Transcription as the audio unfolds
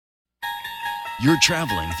You're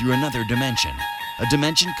traveling through another dimension. A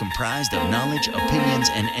dimension comprised of knowledge, opinions,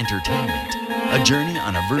 and entertainment. A journey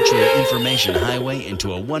on a virtual information highway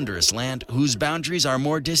into a wondrous land whose boundaries are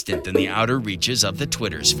more distant than the outer reaches of the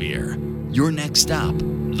Twitter sphere. Your next stop,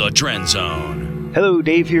 the Trendzone. Hello,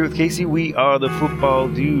 Dave here with Casey. We are the Football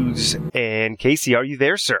Dudes. And Casey, are you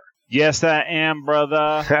there, sir? Yes, I am,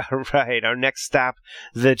 brother. All right, our next stop,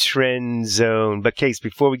 the Trendzone. But Case,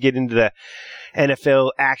 before we get into the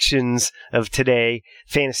NFL actions of today,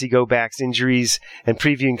 fantasy go-backs, injuries, and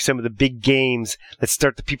previewing some of the big games, let's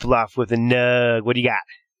start the people off with a nug. What do you got?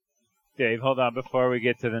 Dave, hold on. Before we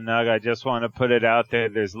get to the nug, I just want to put it out there.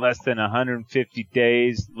 There's less than 150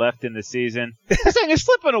 days left in the season. This thing is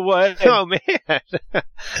slipping away. Oh, man.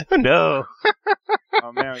 Oh, no.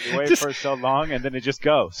 Oh, man, you wait for so long, and then it just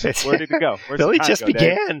goes. Where did it go? Where's Billy the time just go,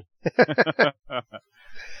 began.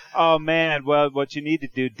 Oh, man. Well, what you need to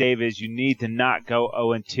do, Dave, is you need to not go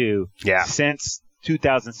 0-2. Yeah. Since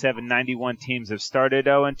 2007, 91 teams have started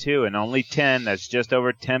 0-2, and only 10, that's just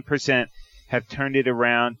over 10%, have turned it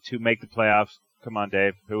around to make the playoffs. Come on,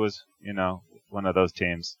 Dave. Who was, one of those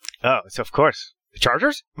teams? Oh, it's of course. The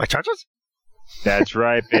Chargers? My Chargers? That's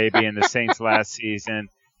right, baby. And the Saints last season,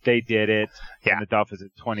 they did it. Yeah. And the Dolphins in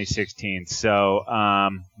 2016. So,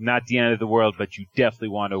 not the end of the world, but you definitely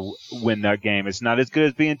want to win that game. It's not as good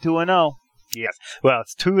as being 2-0. Yes. Well,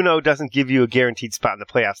 it's 2-0 doesn't give you a guaranteed spot in the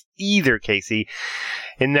playoffs either, Casey.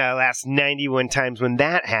 In the last 91 times when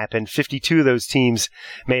that happened, 52 of those teams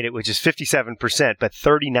made it, which is 57%, but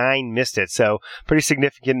 39 missed it. So pretty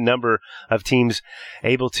significant number of teams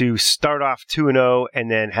able to start off 2-0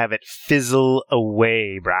 and then have it fizzle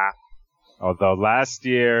away, brah. Although last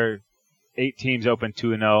year, 8 teams opened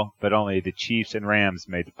 2-0, but only the Chiefs and Rams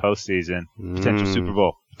made the postseason. Potential Super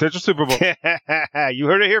Bowl. You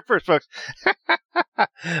heard it here first, folks.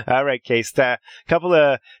 All right, Case. A couple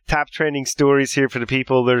of top trending stories here for the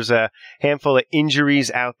people. There's a handful of injuries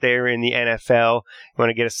out there in the NFL. You want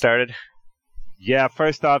to get us started? Yeah,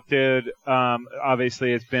 first off, dude,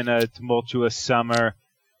 obviously it's been a tumultuous summer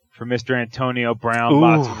for Mr. Antonio Brown. Ooh.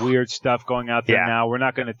 Lots of weird stuff going out there Yeah. now. We're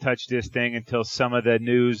not going to touch this thing until some of the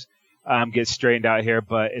news gets straightened out here,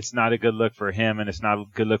 but it's not a good look for him, and it's not a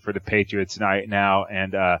good look for the Patriots right now.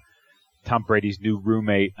 And Tom Brady's new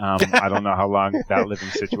roommate, I don't know how long that living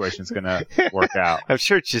situation is going to work out. I'm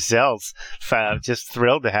sure Giselle's just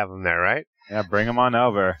thrilled to have him there, right? Yeah, bring him on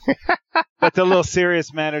over. That's a little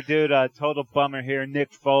serious matter, dude. Total bummer here. Nick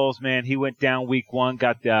Foles, man, he went down week 1,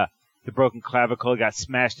 got the broken clavicle, got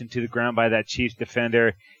smashed into the ground by that Chiefs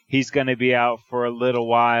defender. He's going to be out for a little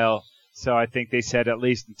while. So I think they said at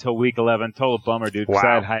least until week 11. Total bummer, dude. Because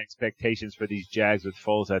I had high expectations for these Jags with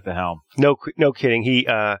Foles at the helm. No kidding.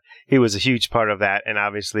 He was a huge part of that, and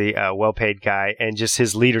obviously a well-paid guy, and just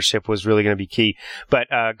his leadership was really going to be key. But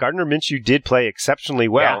Gardner Minshew did play exceptionally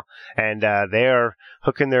well, and they're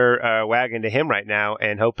hooking their wagon to him right now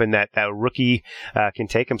and hoping that that rookie can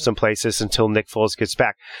take him some places until Nick Foles gets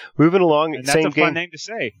back. Moving along, and that's same a fun name to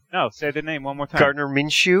say. No, say the name one more time. Gardner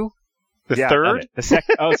Minshew. The third? The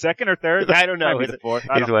second? Oh, second or third? I don't know. He's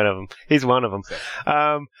one of them. He's one of them.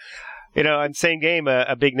 On the same game,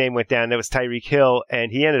 a big name went down. That was Tyreek Hill,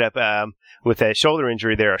 and he ended up with a shoulder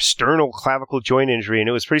injury there, a sternoclavicle joint injury, and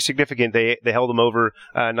it was pretty significant. They held him over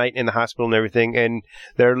night in the hospital and everything, and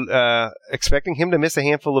they're expecting him to miss a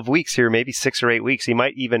handful of weeks here, maybe 6 or 8 weeks. He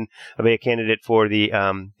might even be a candidate for the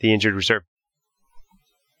injured reserve.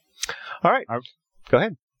 All right. Go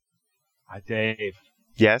ahead. Hi, Dave.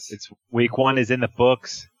 Yes. It's week 1 is in the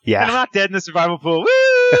books. Yeah. And I'm not dead in the survival pool. Woo!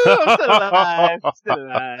 I'm still alive. Still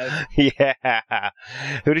alive. Yeah.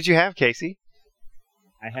 Who did you have, Casey?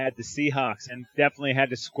 I had the Seahawks and definitely had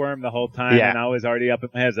to squirm the whole time. Yeah. And I was already up in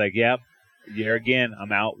my head. I was like, yep, here again,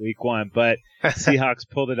 I'm out week 1. But Seahawks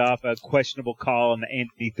pulled it off. A questionable call on the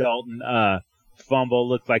Anthony Dalton fumble.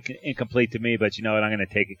 Looked like incomplete to me, but you know what? I'm going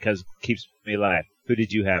to take it because it keeps me alive. Who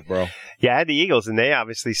did you have, bro? Yeah, I had the Eagles, and they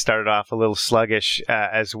obviously started off a little sluggish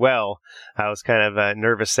as well. I was kind of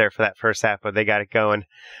nervous there for that first half, but they got it going.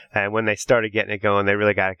 And when they started getting it going, they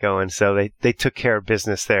really got it going. So they took care of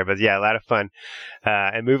business there. But, yeah, a lot of fun.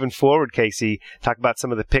 And moving forward, Casey, talk about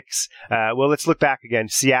some of the picks. Well, let's look back again.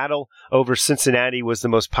 Seattle over Cincinnati was the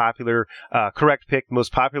most popular correct pick,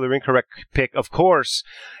 most popular incorrect pick. Of course,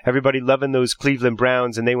 everybody loving those Cleveland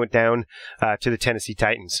Browns, and they went down to the Tennessee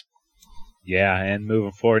Titans. Yeah, and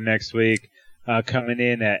moving forward next week, coming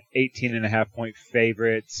in at 18.5-point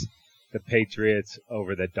favorites, the Patriots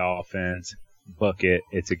over the Dolphins. Book it.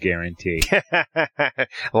 It's a guarantee.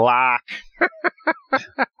 Lock.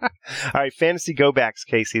 All right, fantasy go backs,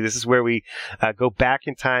 Casey. This is where we go back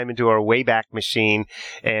in time into our Wayback Machine.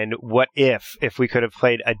 And what if we could have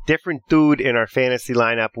played a different dude in our fantasy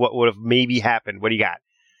lineup? What would have maybe happened? What do you got?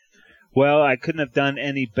 Well, I couldn't have done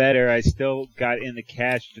any better. I still got in the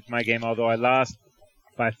cash with my game, although I lost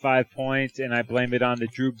by 5 points, and I blame it on the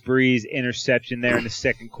Drew Brees interception there in the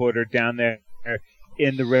second quarter down there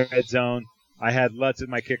in the red zone. I had Lutz as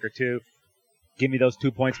my kicker, too. Give me those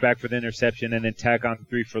 2 points back for the interception and then tack on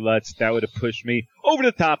 3 for Lutz. That would have pushed me over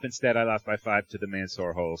the top. Instead, I lost by 5 to the man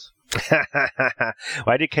sore holes. Well,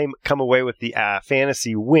 I did come away with the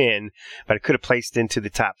fantasy win, but I could have placed into the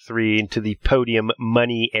top 3, into the podium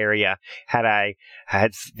money area had I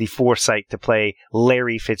had the foresight to play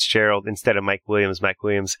Larry Fitzgerald instead of Mike Williams. Mike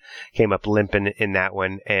Williams came up limping in that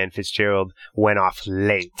one, and Fitzgerald went off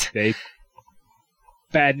late.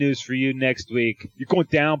 Bad news for you next week. You're going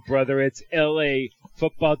down, brother. It's L.A.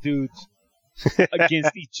 football dudes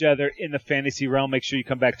against each other in the fantasy realm. Make sure you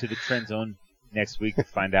come back to the Trendzone next week to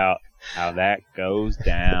find out how that goes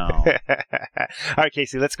down. All right,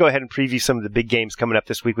 Casey, let's go ahead and preview some of the big games coming up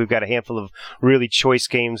this week. We've got a handful of really choice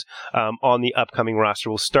games on the upcoming roster.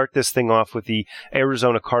 We'll start this thing off with the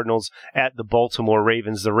Arizona Cardinals at the Baltimore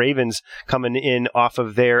Ravens. The Ravens coming in off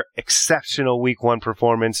of their exceptional Week 1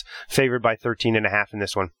 performance, favored by 13.5 in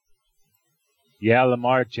this one. Yeah,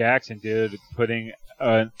 Lamar Jackson, dude, putting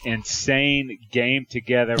an insane game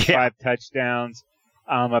together. 5 touchdowns,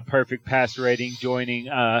 a perfect pass rating, joining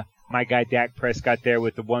my guy Dak Prescott there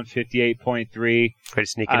with the 158.3. Pretty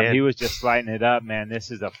sneaking in. He was just lighting it up, man.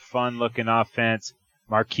 This is a fun-looking offense.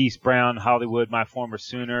 Marquise Brown, Hollywood, my former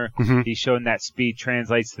Sooner. Mm-hmm. He's showing that speed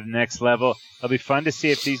translates to the next level. It'll be fun to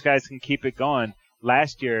see if these guys can keep it going.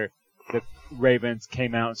 Last year, the Ravens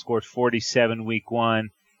came out and scored 47 Week 1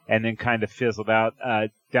 and then kind of fizzled out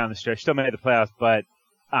down the stretch. Still made the playoffs, but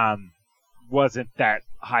wasn't that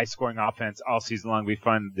high-scoring offense all season long. It'll be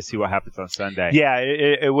fun to see what happens on Sunday. Yeah,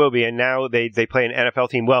 it will be. And now they play an NFL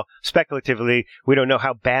team. Well, speculatively, we don't know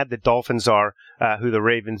how bad the Dolphins are, who the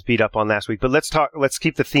Ravens beat up on last week. But let's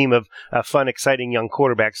keep the theme of fun, exciting young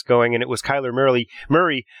quarterbacks going. And it was Kyler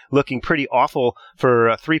Murray looking pretty awful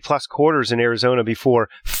for 3+ quarters in Arizona before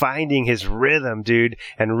finding his rhythm, dude,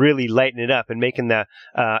 and really lighting it up and making the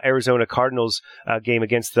Arizona Cardinals game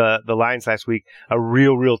against the Lions last week a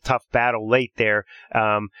real tough battle late there.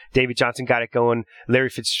 David Johnson got it going. Larry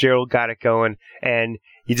Fitzgerald got it going. And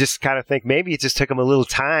you just kind of think maybe it just took him a little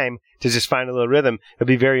time to just find a little rhythm. It'll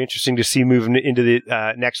be very interesting to see moving into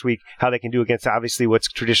the next week how they can do against obviously what's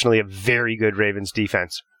traditionally a very good Ravens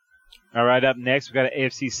defense. All right, up next, we've got an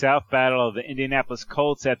AFC South battle of the Indianapolis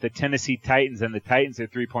Colts at the Tennessee Titans, and the Titans are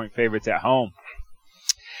 3-point favorites at home.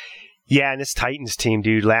 Yeah, and this Titans team,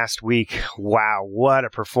 dude, last week, wow, what a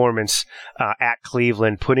performance at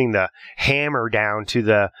Cleveland, putting the hammer down to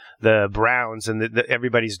the Browns and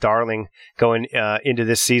everybody's darling going into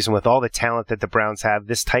this season with all the talent that the Browns have.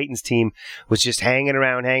 This Titans team was just hanging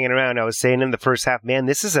around. I was saying in the first half, man,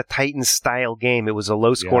 this is a Titans-style game. It was a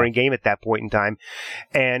low-scoring game at that point in time,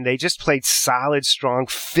 and they just played solid, strong,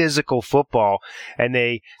 physical football, and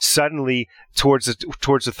they suddenly, towards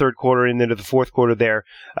the third quarter and into the fourth quarter there,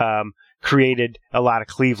 created a lot of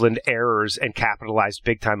Cleveland errors and capitalized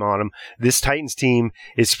big time on them. This Titans team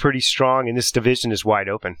is pretty strong, and this division is wide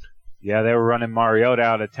open. Yeah, they were running Mariota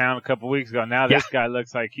out of town a couple weeks ago. Now this guy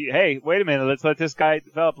looks like, hey, wait a minute, let's let this guy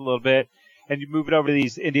develop a little bit. And you move it over to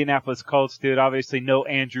these Indianapolis Colts, dude. Obviously, no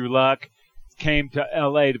Andrew Luck. Came to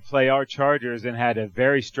L.A. to play our Chargers and had a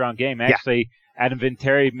very strong game. Actually, Adam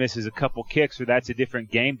Vinatieri misses a couple kicks, so that's a different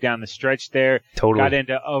game down the stretch there. Totally. Got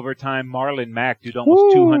into overtime. Marlon Mack, dude,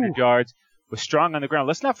 almost 200 yards. Was strong on the ground.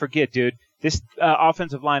 Let's not forget, dude, this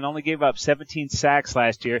offensive line only gave up 17 sacks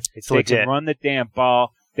last year. They can run the damn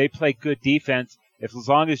ball. They play good defense. As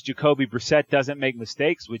long as Jacoby Brissett doesn't make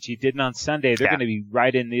mistakes, which he didn't on Sunday, they're going to be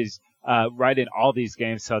right in all these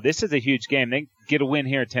games. So this is a huge game. They get a win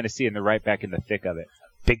here in Tennessee, and they're right back in the thick of it.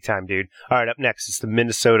 Big time, dude. All right, up next is the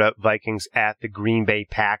Minnesota Vikings at the Green Bay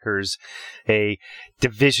Packers. A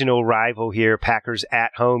divisional rival here. Packers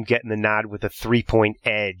at home getting the nod with a 3-point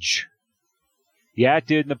edge. Yeah,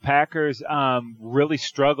 dude, the Packers really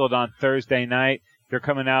struggled on Thursday night. They're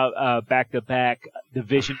coming out back-to-back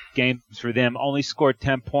division games for them. Only scored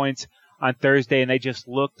 10 points on Thursday, and they just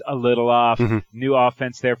looked a little off. Mm-hmm. New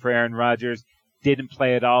offense there for Aaron Rodgers. Didn't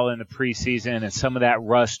play at all in the preseason, and some of that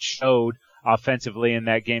rust showed offensively in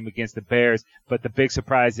that game against the Bears. But the big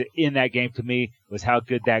surprise in that game to me was how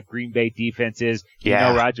good that Green Bay defense is. Yeah.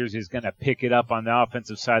 You know Rodgers is going to pick it up on the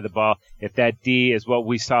offensive side of the ball. If that D is what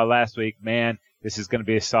we saw last week, man, this is going to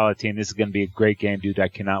be a solid team. This is going to be a great game, dude. I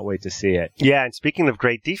cannot wait to see it. Yeah, and speaking of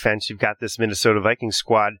great defense, you've got this Minnesota Vikings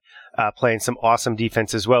squad playing some awesome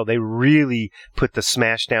defense as well. They really put the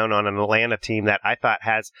smash down on an Atlanta team that I thought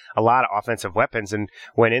has a lot of offensive weapons and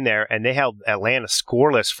went in there, and they held Atlanta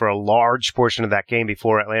scoreless for a large portion of that game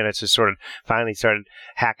before Atlanta just sort of finally started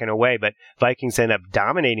hacking away. But Vikings end up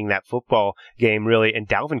dominating that football game, really. And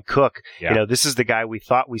Dalvin Cook, this is the guy we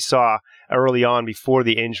thought we saw early on before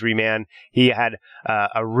the injury, man. He had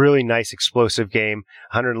a really nice explosive game,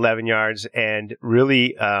 111 yards, and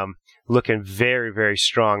really looking very, very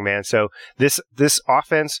strong, man. So this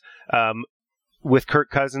offense, with Kirk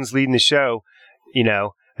Cousins leading the show,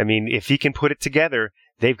 if he can put it together,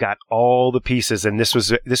 they've got all the pieces, and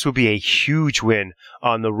this would be a huge win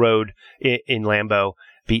on the road in Lambeau,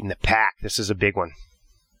 beating the Pack. This is a big one.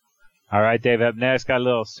 All right, Dave, up next, got a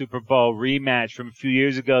little Super Bowl rematch from a few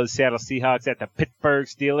years ago. The Seattle Seahawks at the Pittsburgh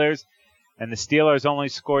Steelers. And the Steelers only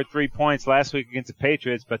scored 3 points last week against the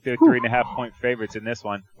Patriots, but they're 3.5-point favorites in this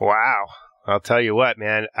one. Wow. I'll tell you what,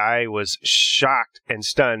 man, I was shocked and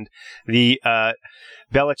stunned. The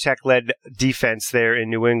Belichick-led defense there in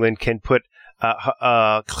New England can put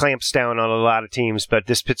clamps down on a lot of teams, but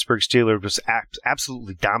this Pittsburgh Steelers was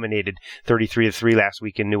absolutely dominated 33-3 last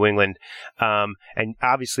week in New England. And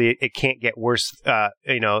obviously it can't get worse,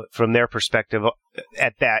 from their perspective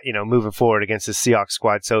at that, moving forward against the Seahawks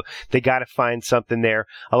squad. So they got to find something there.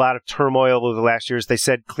 A lot of turmoil over the last years. They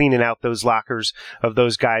said cleaning out those lockers of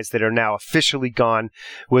those guys that are now officially gone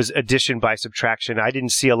was addition by subtraction. I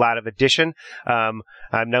didn't see a lot of addition. I'm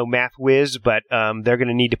no math whiz, but they're going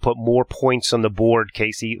to need to put more points on the board,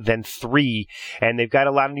 Casey, than 3. And they've got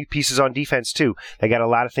a lot of new pieces on defense, too. They got a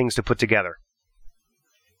lot of things to put together.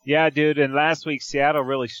 Yeah, dude. And last week, Seattle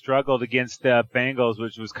really struggled against the Bengals,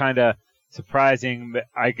 which was kind of surprising.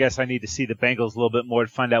 I guess I need to see the Bengals a little bit more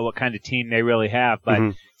to find out what kind of team they really have.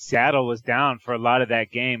 But Seattle was down for a lot of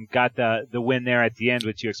that game, got the win there at the end,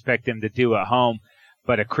 which you expect them to do at home.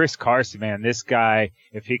 But Chris Carson, man, this guy,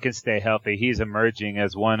 if he can stay healthy, he's emerging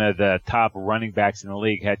as one of the top running backs in the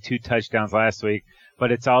league. Had 2 touchdowns last week.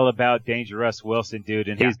 But it's all about Dangerous Wilson, dude,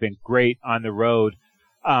 and he's been great on the road.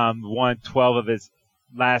 Won 12 of his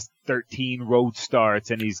last 13 road starts,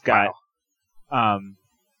 and he's got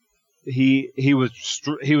He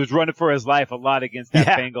was running for his life a lot against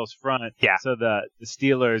that Bengals front. Yeah. So the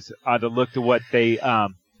Steelers ought to look to what they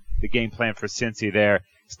the game plan for Cincy there.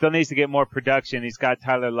 Still needs to get more production. He's got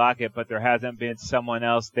Tyler Lockett, but there hasn't been someone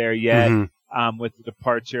else there yet. With the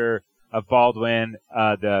departure of Baldwin,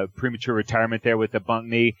 the premature retirement there with the bunk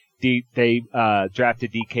knee. They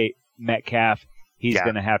drafted DK Metcalf. He's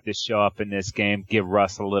going to have to show up in this game, give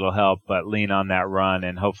Russ a little help, but lean on that run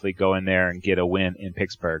and hopefully go in there and get a win in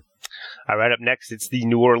Pittsburgh. All right, up next, it's the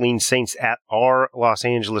New Orleans Saints at our Los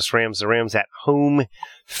Angeles Rams. The Rams at home,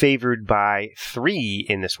 favored by 3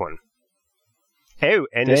 in this one. Oh,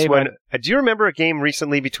 and Dave, this one, do you remember a game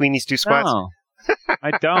recently between these two squads? No,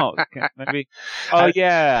 I don't. Maybe. Oh,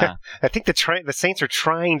 yeah. I think the Saints are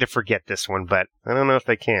trying to forget this one, but I don't know if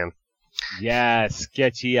they can. Yeah,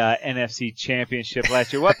 sketchy NFC Championship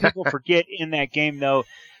last year. What people forget in that game, though,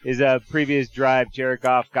 is a previous drive, Jared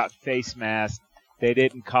Goff got face masked. They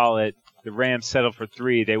didn't call it. The Rams settled for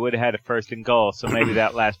 3. They would have had a 1st and goal, so maybe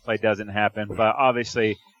that last play doesn't happen. But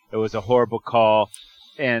obviously, it was a horrible call.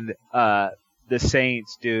 And the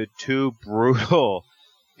Saints, dude, 2 brutal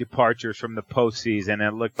departures from the postseason.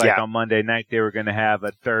 It looked like on Monday night they were going to have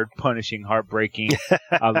a 3rd punishing, heartbreaking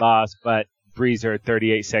loss. But Breezer at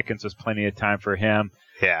 38 seconds was plenty of time for him.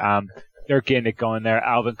 Yeah. They're getting it going there.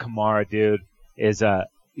 Alvin Kamara, dude,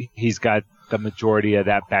 he's got the majority of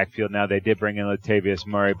that backfield now. They did bring in Latavius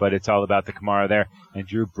Murray, but it's all about the Kamara there. And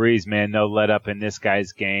Drew Brees, man, no let up in this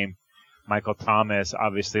guy's game. Michael Thomas,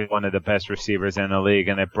 obviously one of the best receivers in the league,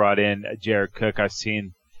 and they brought in Jared Cook. I've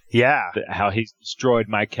seen how he's destroyed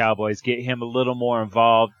my Cowboys. Get him a little more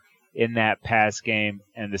involved in that pass game,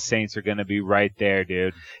 and the Saints are going to be right there,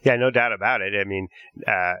 dude. Yeah, no doubt about it. I mean,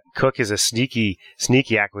 Cook is a sneaky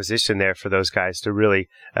acquisition there for those guys to really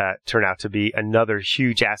turn out to be another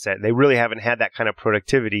huge asset. They really haven't had that kind of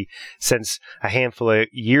productivity since a handful of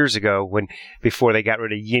years ago before they got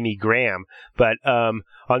rid of Jimmy Graham. But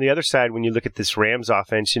on the other side, when you look at this Rams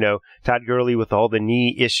offense, Todd Gurley with all the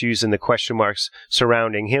knee issues and the question marks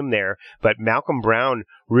surrounding him there, but Malcolm Brown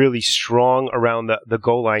really strong around the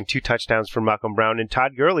goal line, 2 touchdowns for Malcolm Brown, and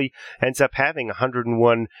Todd Gurley ends up having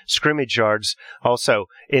 101 scrimmage yards also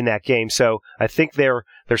in that game. So I think they're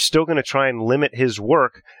still going to try and limit his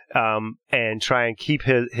work and try and keep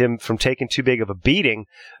him from taking too big of a beating,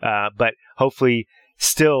 but hopefully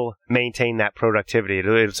still maintain that productivity.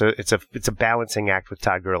 It's a balancing act with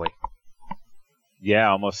Todd Gurley. Yeah,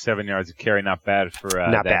 almost 7 yards of carry, not bad for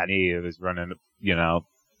not that bad. knee. It was running,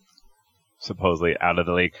 supposedly out of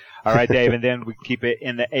the league. All right, Dave, and then we keep it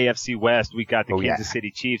in the AFC West. We got the Kansas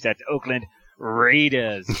City Chiefs at the Oakland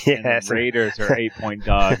Raiders. Yes. And the Raiders are 8-point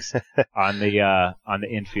dogs on the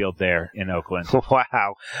infield there in Oakland.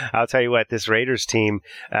 Wow. I'll tell you what, this Raiders team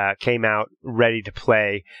came out ready to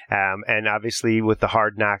play. And obviously with the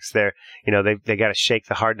Hard Knocks there, they got to shake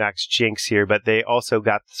the Hard Knocks jinx here, but they also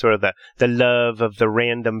got sort of the love of the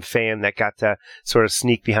random fan that got to sort of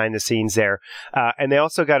sneak behind the scenes there. And they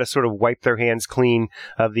also got to sort of wipe their hands clean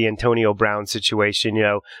of the Antonio Brown situation,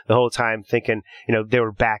 the whole time thinking, they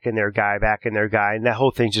were backing their guy, and that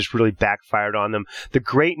whole thing just really backfired on them. The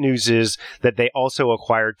great news is that they also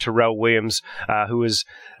acquired Terrell Williams, who was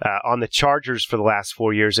on the Chargers for the last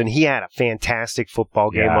 4 years, and he had a fantastic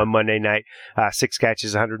football game on Monday night. 6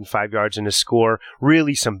 catches, 105 yards, and a score.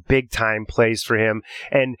 Really some big-time plays for him.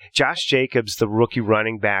 And Josh Jacobs, the rookie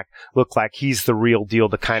running back, looked like he's the real deal,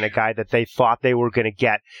 the kind of guy that they thought they were going to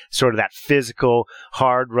get, sort of that physical,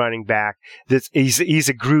 hard running back. He's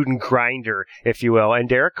a Gruden grinder, if you will. And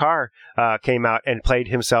Derek Carr came out and played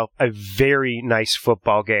himself a very nice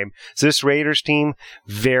football game. So this Raiders team,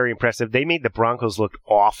 very impressive. They made the Broncos look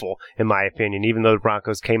awful, in my opinion, even though the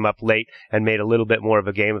Broncos came up late and made a little bit more of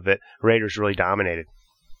a game of it. Raiders really dominated.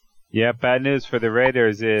 Yeah, bad news for the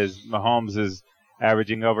Raiders is Mahomes is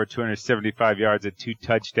averaging over 275 yards and 2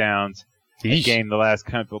 touchdowns a game the last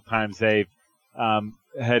couple times they've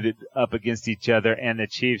headed up against each other. And the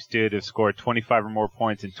Chiefs, dude, have scored 25 or more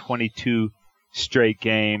points in 22 straight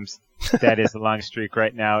games. That is the longest streak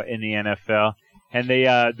right now in the NFL. And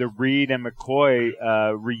the Reed and McCoy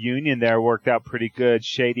reunion there worked out pretty good.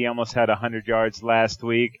 Shady almost had 100 yards last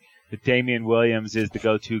week. But Damian Williams is the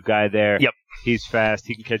go-to guy there. Yep. He's fast.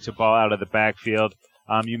 He can catch the ball out of the backfield.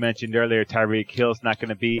 You mentioned earlier Tyreek Hill's not going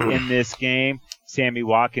to be in this game. Sammy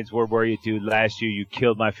Watkins, where were you, dude? Last year you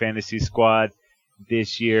killed my fantasy squad.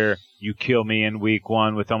 This year you kill me in week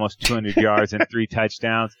 1 with almost 200 yards and 3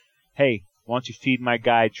 touchdowns. Hey, why don't you feed my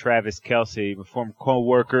guy Travis Kelce, a former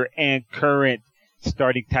co-worker and current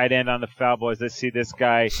starting tight end on the Foul Boys? Let's see this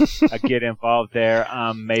guy get involved there.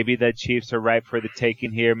 Maybe the Chiefs are ripe for the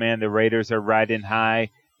taking here, man. The Raiders are riding high.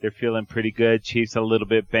 They're feeling pretty good. Chiefs a little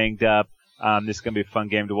bit banged up. This is going to be a fun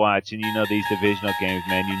game to watch. And these divisional games,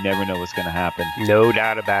 man, you never know what's going to happen. No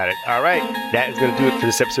doubt about it. All right, that is going to do it for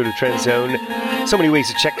this episode of Trendzone. So many ways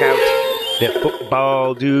to check out the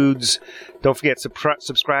football dudes. Don't forget,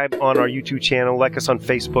 subscribe on our YouTube channel, like us on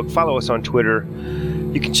Facebook, follow us on Twitter.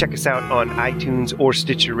 You can check us out on iTunes or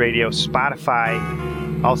Stitcher Radio,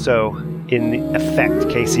 Spotify, also in effect,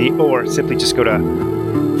 Casey, or simply just go to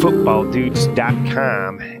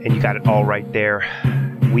footballdudes.com and you got it all right there.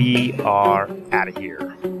 We are out of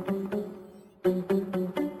here.